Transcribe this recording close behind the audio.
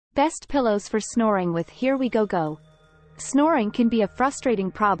Best pillows for snoring with YouTubeWeGoGo. Snoring can be a frustrating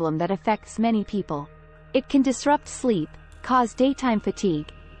problem that affects many people. It can disrupt sleep, cause daytime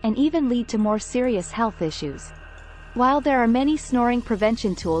fatigue, and even lead to more serious health issues. While there are many snoring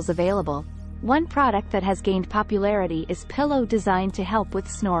prevention tools available, one product that has gained popularity is pillow designed to help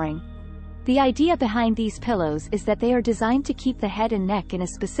with snoring. The idea behind these pillows is that they are designed to keep the head and neck in a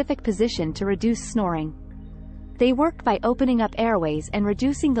specific position to reduce snoring. They work by opening up airways and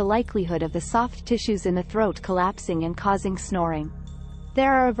reducing the likelihood of the soft tissues in the throat collapsing and causing snoring.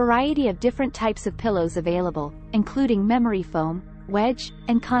 There are a variety of different types of pillows available, including memory foam, wedge,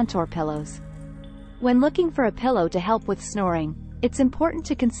 and contour pillows. When looking for a pillow to help with snoring, it's important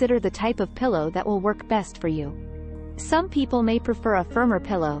to consider the type of pillow that will work best for you. Some people may prefer a firmer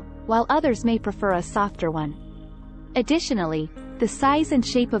pillow, while others may prefer a softer one. Additionally, the size and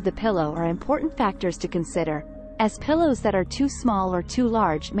shape of the pillow are important factors to consider, as pillows that are too small or too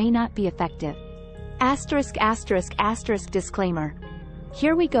large may not be effective. Disclaimer.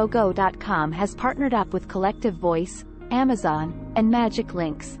 YouTubeWeGoGo.com has partnered up with Collective Voice, Amazon, and Magic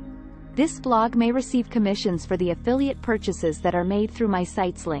Links. This blog may receive commissions for the affiliate purchases that are made through my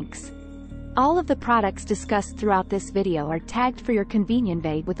site's links. All of the products discussed throughout this video are tagged for your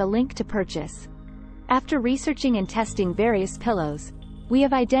convenience with a link to purchase. After researching and testing various pillows, we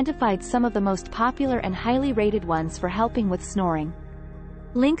have identified some of the most popular and highly rated ones for helping with snoring.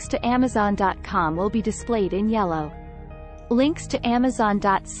 Links to Amazon.com will be displayed in yellow. Links to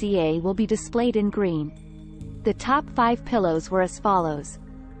Amazon.ca will be displayed in green. The top 5 pillows were as follows.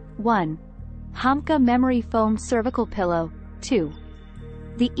 1. Hamka Memory Foam Cervical Pillow. 2.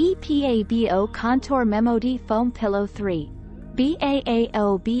 The EPABO Contour Memody Foam Pillow. 3.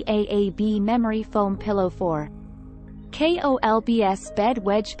 BAAB Memory Foam Pillow. 4. KOLBS Bed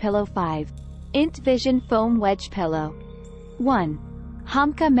Wedge Pillow. 5. Int Vision Foam Wedge Pillow. 1.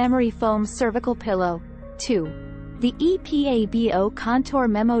 Hamka Memory Foam Cervical Pillow. 2. The EPABO Contour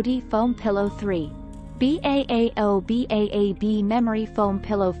Memody Foam Pillow. 3. BAAB Memory Foam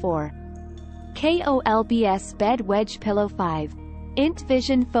Pillow. 4. KOLBS Bed Wedge Pillow. 5. Int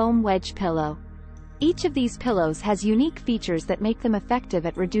Vision Foam Wedge Pillow. Each of these pillows has unique features that make them effective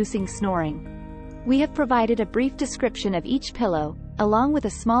at reducing snoring. We have provided a brief description of each pillow, along with a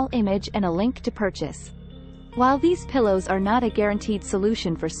small image and a link to purchase. While these pillows are not a guaranteed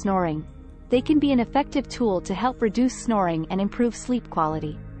solution for snoring, they can be an effective tool to help reduce snoring and improve sleep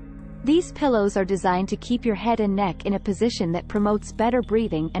quality. These pillows are designed to keep your head and neck in a position that promotes better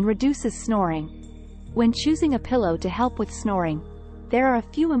breathing and reduces snoring. When choosing a pillow to help with snoring, there are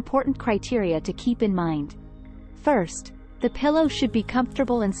a few important criteria to keep in mind. First, the pillow should be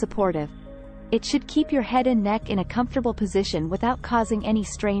comfortable and supportive. It should keep your head and neck in a comfortable position without causing any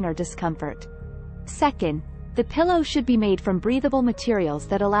strain or discomfort. Second, the pillow should be made from breathable materials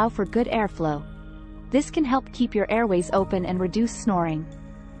that allow for good airflow. This can help keep your airways open and reduce snoring.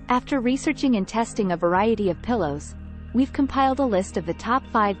 After researching and testing a variety of pillows, we've compiled a list of the top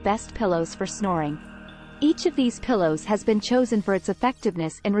 5 best pillows for snoring. Each of these pillows has been chosen for its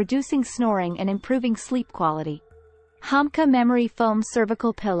effectiveness in reducing snoring and improving sleep quality. Hamka Memory Foam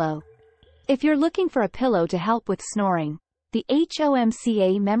Cervical Pillow. If you're looking for a pillow to help with snoring, the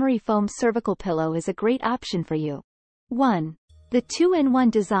HOMCA Memory Foam Cervical Pillow is a great option for you. 1. The 2-in-1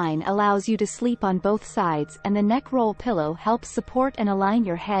 design allows you to sleep on both sides, and the neck roll pillow helps support and align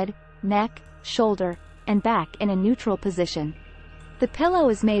your head, neck, shoulder, and back in a neutral position. The pillow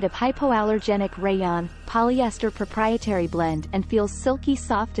is made of hypoallergenic rayon, polyester proprietary blend and feels silky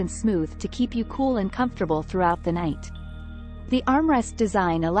soft and smooth to keep you cool and comfortable throughout the night. The armrest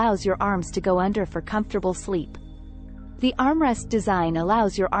design allows your arms to go under for comfortable sleep. The armrest design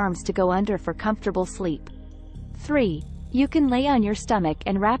allows your arms to go under for comfortable sleep. 3. You can lay on your stomach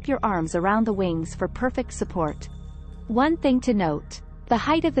and wrap your arms around the wings for perfect support. One thing to note, the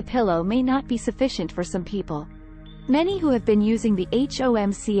height of the pillow may not be sufficient for some people. Many who have been using the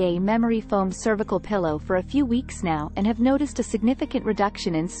HOMCA Memory Foam Cervical Pillow for a few weeks now and have noticed a significant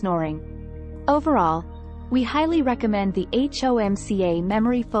reduction in snoring. Overall, we highly recommend the HOMCA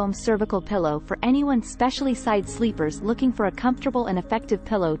Memory Foam Cervical Pillow for anyone, especially side sleepers looking for a comfortable and effective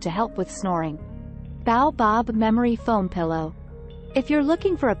pillow to help with snoring. Baobab Memory Foam Pillow. If you're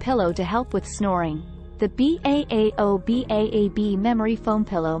looking for a pillow to help with snoring, the BAAB Memory Foam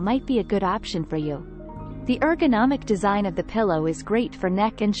Pillow might be a good option for you. The ergonomic design of the pillow is great for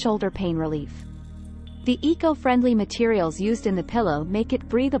neck and shoulder pain relief. The eco-friendly materials used in the pillow make it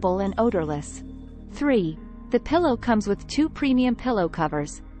breathable and odorless. 3. The pillow comes with 2 premium pillow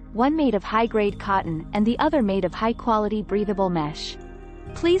covers, one made of high-grade cotton and the other made of high-quality breathable mesh.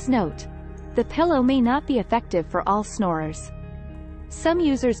 Please note, the pillow may not be effective for all snorers. Some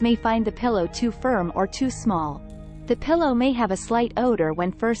users may find the pillow too firm or too small. The pillow may have a slight odor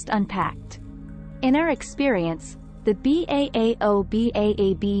when first unpacked. In our experience, the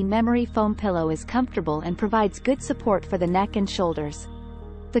BAAO-BAAB memory foam pillow is comfortable and provides good support for the neck and shoulders.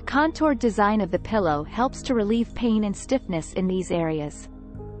 The contoured design of the pillow helps to relieve pain and stiffness in these areas.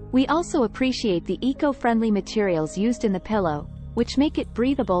 We also appreciate the eco-friendly materials used in the pillow, which make it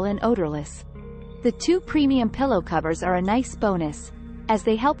breathable and odorless. The 2 premium pillow covers are a nice bonus, as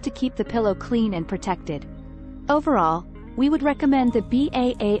they help to keep the pillow clean and protected. Overall, we would recommend the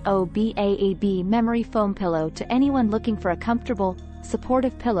BAAO-BAAB memory foam pillow to anyone looking for a comfortable,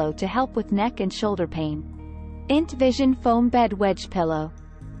 supportive pillow to help with neck and shoulder pain. IntVision Foam Bed Wedge Pillow.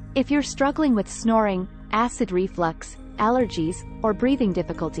 If you're struggling with snoring, acid reflux, allergies, or breathing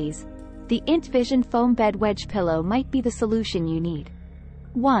difficulties, the IntVision Foam Bed Wedge Pillow might be the solution you need.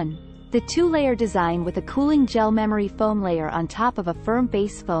 1. The 2-layer design with a cooling gel memory foam layer on top of a firm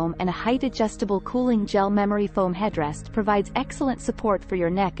base foam and a height-adjustable cooling gel memory foam headrest provides excellent support for your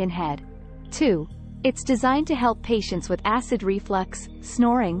neck and head. 2. It's designed to help patients with acid reflux,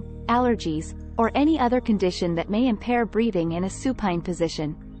 snoring, allergies, or any other condition that may impair breathing in a supine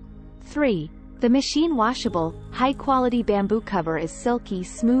position. 3. The machine-washable, high-quality bamboo cover is silky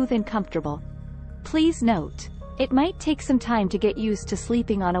smooth and comfortable. Please note, it might take some time to get used to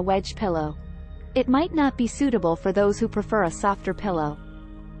sleeping on a wedge pillow. It might not be suitable for those who prefer a softer pillow.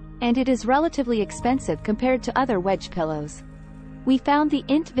 And it is relatively expensive compared to other wedge pillows. We found the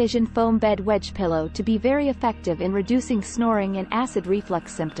IntVision Foam Bed Wedge Pillow to be very effective in reducing snoring and acid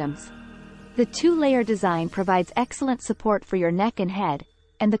reflux symptoms. The 2-layer design provides excellent support for your neck and head,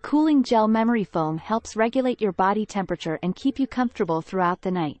 and the cooling gel memory foam helps regulate your body temperature and keep you comfortable throughout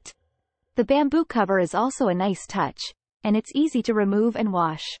the night. The bamboo cover is also a nice touch, and it's easy to remove and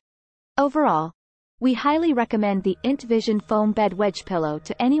wash. Overall, we highly recommend the IntVision Foam Bed Wedge Pillow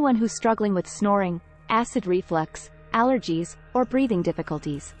to anyone who's struggling with snoring, acid reflux, allergies, or breathing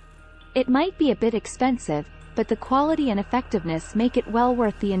difficulties. It might be a bit expensive, but the quality and effectiveness make it well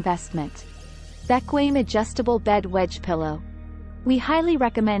worth the investment. Bequame Adjustable Bed Wedge Pillow. We highly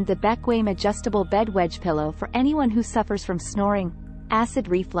recommend the Bequame Adjustable Bed Wedge Pillow for anyone who suffers from snoring, acid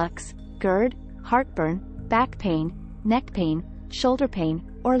reflux, GERD, heartburn, back pain, neck pain, shoulder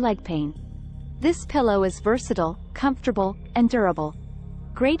pain, or leg pain. This pillow is versatile, comfortable, and durable.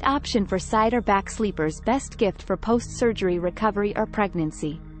 Great option for side or back sleepers. Best gift for post-surgery recovery or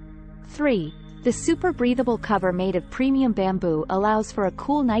pregnancy. 3. The super breathable cover made of premium bamboo allows for a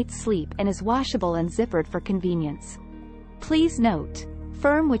cool night's sleep and is washable and zippered for convenience. Please note,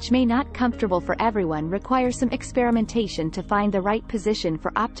 firm which may not comfortable for everyone requires some experimentation to find the right position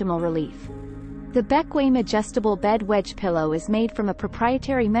for optimal relief. The Bequame Adjustable Bed Wedge Pillow is made from a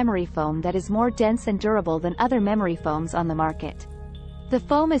proprietary memory foam that is more dense and durable than other memory foams on the market. The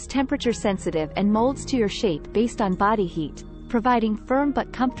foam is temperature sensitive and molds to your shape based on body heat, providing firm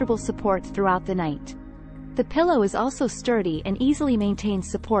but comfortable support throughout the night. The pillow is also sturdy and easily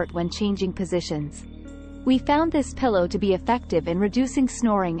maintains support when changing positions. We found this pillow to be effective in reducing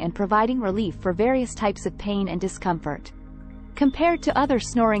snoring and providing relief for various types of pain and discomfort. Compared to other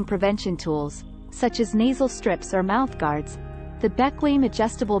snoring prevention tools, such as nasal strips or mouth guards, the Bequame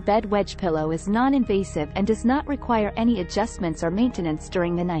Adjustable Bed Wedge Pillow is non-invasive and does not require any adjustments or maintenance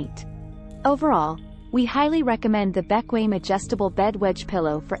during the night. Overall, we highly recommend the Bequame Adjustable Bed Wedge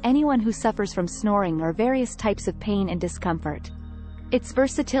Pillow for anyone who suffers from snoring or various types of pain and discomfort. Its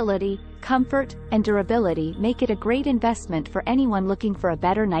versatility, comfort, and durability make it a great investment for anyone looking for a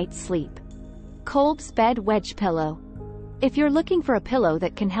better night's sleep. Kolb's Bed Wedge Pillow. If you're looking for a pillow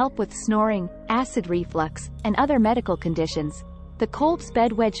that can help with snoring, acid reflux, and other medical conditions, the Kolb's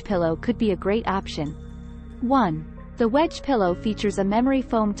Bed Wedge Pillow could be a great option. 1. The wedge pillow features a memory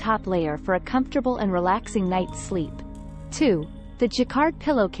foam top layer for a comfortable and relaxing night's sleep. 2. The jacquard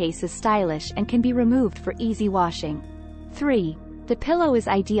pillowcase is stylish and can be removed for easy washing. 3. The pillow is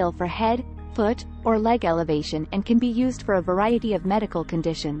ideal for head, foot, or leg elevation and can be used for a variety of medical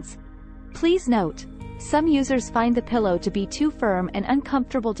conditions. Please note, some users find the pillow to be too firm and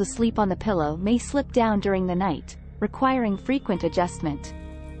uncomfortable to sleep on. The pillow may slip down during the night, requiring frequent adjustment.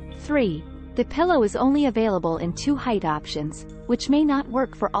 3. The pillow is only available in 2 height options, which may not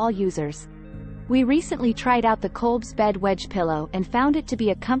work for all users. We recently tried out the Kolb's Bed Wedge Pillow and found it to be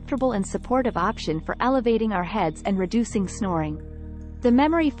a comfortable and supportive option for elevating our heads and reducing snoring. The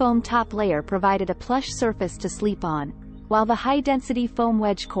memory foam top layer provided a plush surface to sleep on, while the high-density foam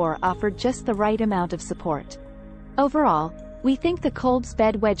wedge core offered just the right amount of support. Overall, we think the Kolb's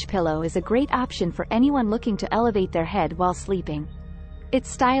Bed Wedge Pillow is a great option for anyone looking to elevate their head while sleeping. It's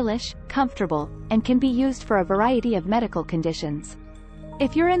stylish, comfortable, and can be used for a variety of medical conditions.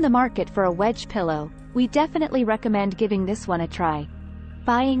 If you're in the market for a wedge pillow, we definitely recommend giving this one a try.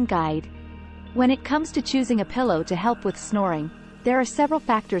 Buying guide. When it comes to choosing a pillow to help with snoring, there are several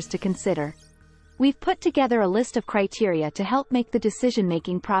factors to consider. We've put together a list of criteria to help make the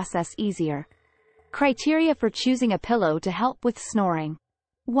decision-making process easier. Criteria for choosing a pillow to help with snoring.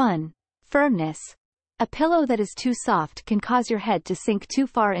 1. Firmness. A pillow that is too soft can cause your head to sink too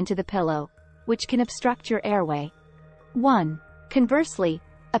far into the pillow, which can obstruct your airway. 1. Conversely,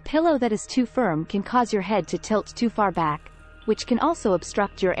 a pillow that is too firm can cause your head to tilt too far back, which can also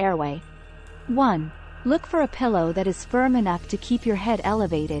obstruct your airway. 1. Look for a pillow that is firm enough to keep your head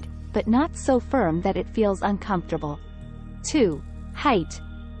elevated, but not so firm that it feels uncomfortable. 2. Height.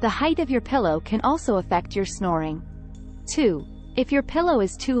 The height of your pillow can also affect your snoring. 2. If your pillow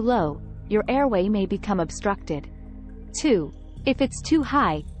is too low, your airway may become obstructed. 2. If it's too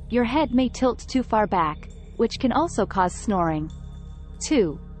high, your head may tilt too far back, which can also cause snoring.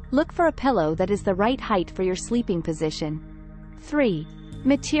 2. Look for a pillow that is the right height for your sleeping position. 3.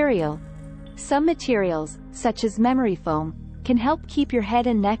 Material. Some materials, such as memory foam, can help keep your head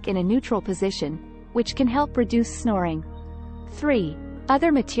and neck in a neutral position, which can help reduce snoring. 3.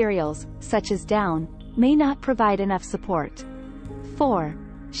 Other materials, such as down, may not provide enough support. 4.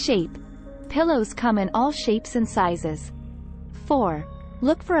 Shape. Pillows come in all shapes and sizes. 4.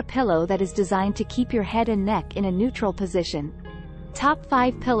 Look for a pillow that is designed to keep your head and neck in a neutral position. Top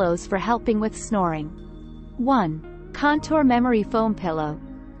 5 pillows for helping with snoring. 1. Contour Memory Foam Pillow.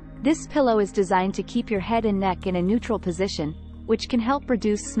 This pillow is designed to keep your head and neck in a neutral position, which can help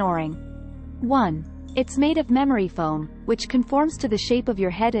reduce snoring. 1. It's made of memory foam, which conforms to the shape of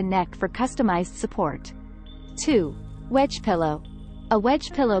your head and neck for customized support. 2. Wedge Pillow. A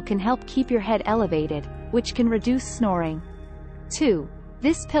wedge pillow can help keep your head elevated, which can reduce snoring. 2.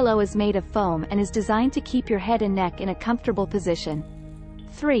 This pillow is made of foam and is designed to keep your head and neck in a comfortable position.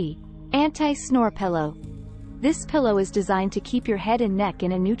 3. Anti-snore pillow. This pillow is designed to keep your head and neck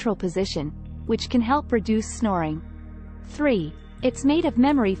in a neutral position, which can help reduce snoring. 3. It's made of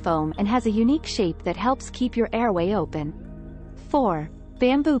memory foam and has a unique shape that helps keep your airway open. 4.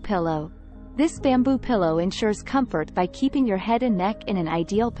 Bamboo pillow. This bamboo pillow ensures comfort by keeping your head and neck in an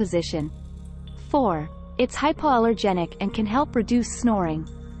ideal position. 4. It's hypoallergenic and can help reduce snoring.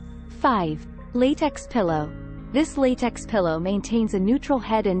 5. Latex pillow. This latex pillow maintains a neutral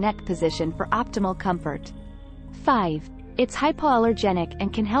head and neck position for optimal comfort. 5. It's hypoallergenic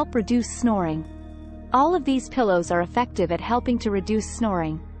and can help reduce snoring. All of these pillows are effective at helping to reduce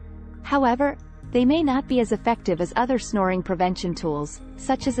snoring. However, they may not be as effective as other snoring prevention tools,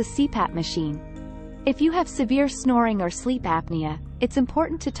 such as a CPAP machine. If you have severe snoring or sleep apnea, it's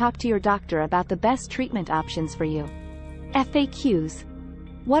important to talk to your doctor about the best treatment options for you. FAQs.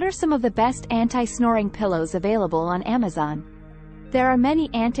 What are some of the best anti-snoring pillows available on Amazon? There are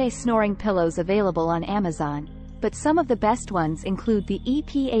many anti-snoring pillows available on Amazon, but some of the best ones include the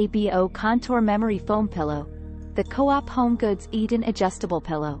EPABO Contour Memory Foam Pillow, the Co-op Home Goods Eden Adjustable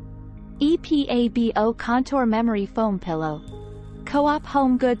Pillow, EPABO Contour Memory Foam Pillow, Co-op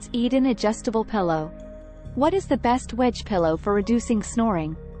Home Goods Eden Adjustable Pillow. What is the best wedge pillow for reducing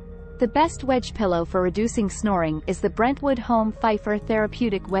snoring? The best wedge pillow for reducing snoring is the Brentwood Home Pfeiffer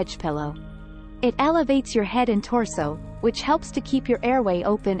Therapeutic Wedge Pillow. It elevates your head and torso, which helps to keep your airway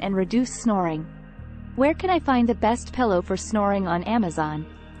open and reduce snoring. Where can I find the best pillow for snoring on Amazon?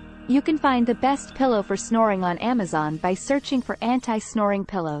 You can find the best pillow for snoring on Amazon by searching for anti-snoring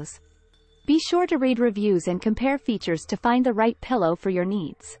pillows. Be sure to read reviews and compare features to find the right pillow for your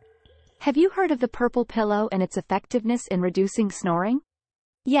needs. Have you heard of the purple pillow and its effectiveness in reducing snoring?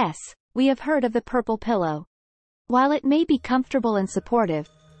 Yes, we have heard of the purple pillow. While it may be comfortable and supportive,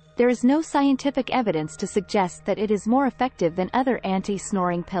 there is no scientific evidence to suggest that it is more effective than other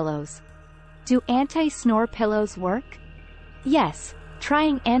anti-snoring pillows. Do anti-snore pillows work? Yes,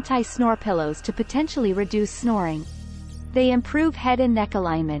 trying anti-snore pillows to potentially reduce snoring. They improve head and neck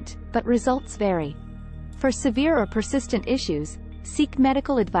alignment, but results vary. For severe or persistent issues, seek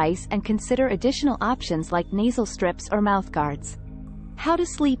medical advice and consider additional options like nasal strips or mouthguards. How to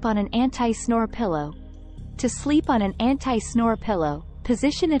sleep on an anti-snore pillow. To sleep on an anti-snore pillow,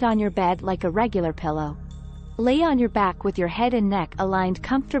 position it on your bed like a regular pillow. Lay on your back with your head and neck aligned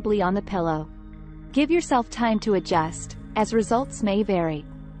comfortably on the pillow. Give yourself time to adjust, as results may vary.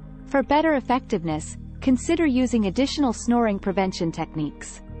 For better effectiveness, consider using additional snoring prevention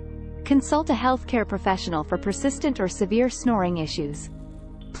techniques. Consult a healthcare professional for persistent or severe snoring issues.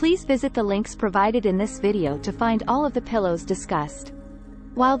 Please visit the links provided in this video to find all of the pillows discussed.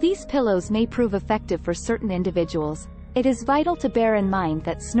 While these pillows may prove effective for certain individuals, it is vital to bear in mind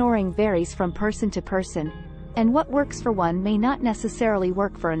that snoring varies from person to person, and what works for one may not necessarily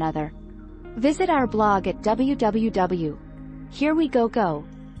work for another. Visit our blog at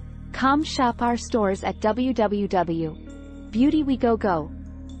www.HereWeGoGo.com. Shop our stores at www.BeautyWeGoGo.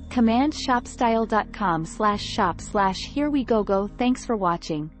 Command shopstyle.com/shop/HereWeGoGo. Thanks for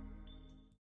watching.